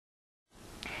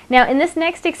Now in this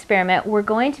next experiment, we're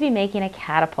going to be making a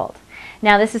catapult.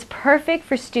 Now this is perfect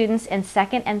for students in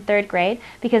 2nd and 3rd grade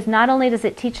because not only does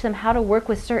it teach them how to work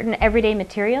with certain everyday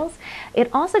materials, it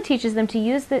also teaches them to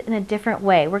use it in a different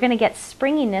way. We're going to get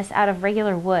springiness out of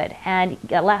regular wood and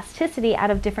elasticity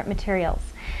out of different materials.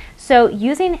 So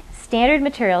using standard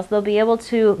materials, they'll be able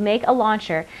to make a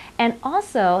launcher, and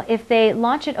also if they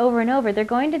launch it over and over, they're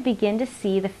going to begin to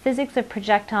see the physics of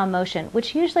projectile motion,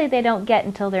 which usually they don't get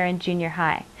until they're in junior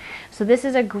high. So this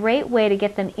is a great way to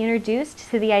get them introduced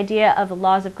to the idea of the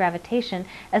laws of gravitation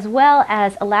as well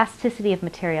as elasticity of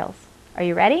materials. Are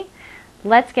you ready?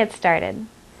 Let's get started.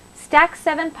 Stack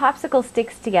 7 popsicle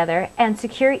sticks together and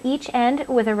secure each end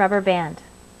with a rubber band.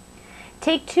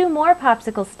 Take 2 more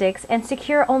popsicle sticks and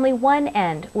secure only one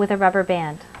end with a rubber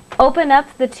band. Open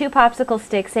up the 2 popsicle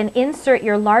sticks and insert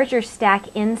your larger stack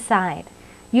inside.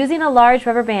 Using a large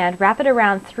rubber band, wrap it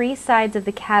around 3 sides of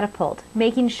the catapult,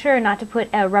 making sure not to put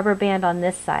a rubber band on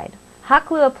this side. Hot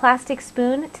glue a plastic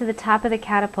spoon to the top of the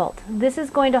catapult. This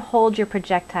is going to hold your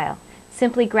projectile.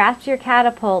 Simply grasp your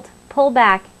catapult, pull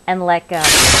back, and let go.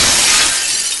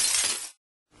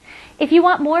 If you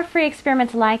want more free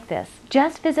experiments like this,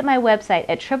 just visit my website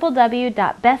at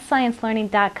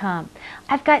www.bestsciencelearning.com.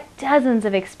 I've got dozens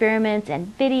of experiments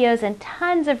and videos and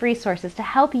tons of resources to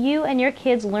help you and your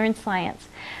kids learn science.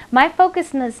 My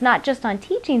focus is not just on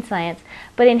teaching science,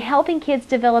 but in helping kids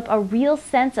develop a real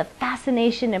sense of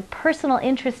fascination and personal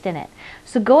interest in it.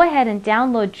 So go ahead and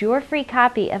download your free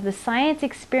copy of the Science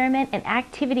Experiment and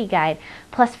Activity Guide,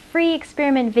 plus free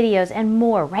experiment videos and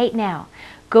more right now.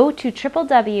 Go to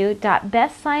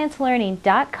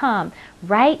www.bestsciencelearning.com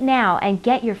right now and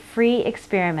get your free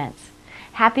experiments.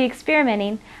 Happy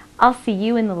experimenting! I'll see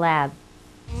you in the lab.